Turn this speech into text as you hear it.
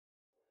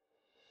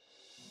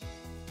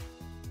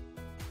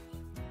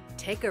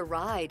Take a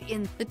ride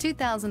in the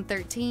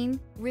 2013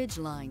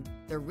 Ridgeline.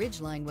 The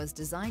Ridgeline was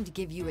designed to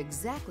give you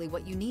exactly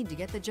what you need to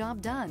get the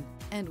job done.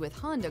 And with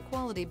Honda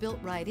quality built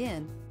right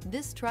in,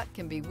 this truck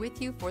can be with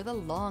you for the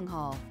long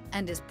haul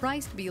and is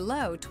priced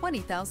below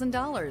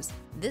 $20,000.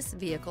 This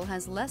vehicle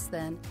has less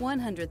than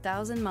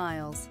 100,000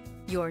 miles.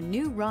 Your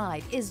new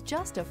ride is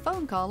just a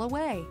phone call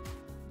away.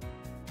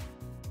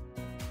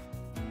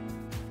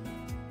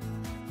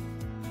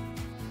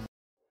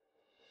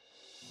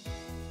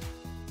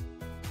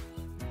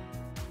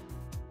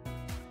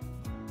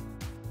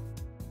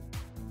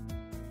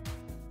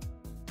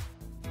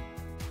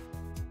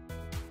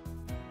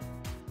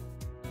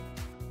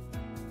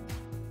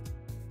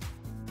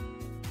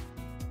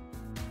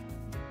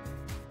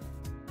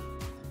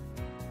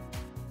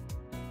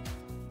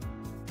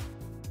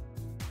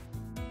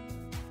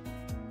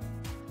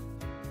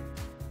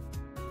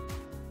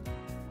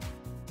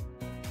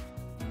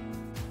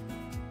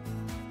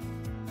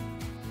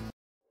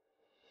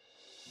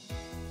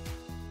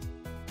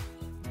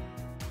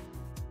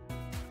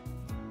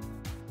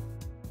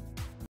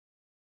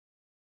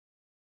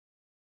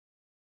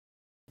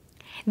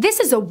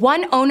 This is a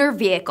one-owner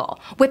vehicle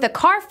with a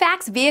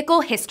Carfax Vehicle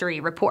History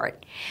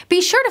Report.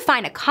 Be sure to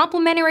find a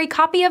complimentary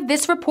copy of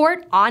this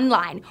report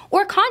online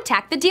or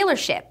contact the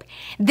dealership.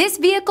 This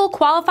vehicle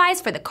qualifies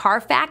for the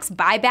Carfax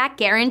Buyback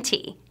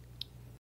Guarantee.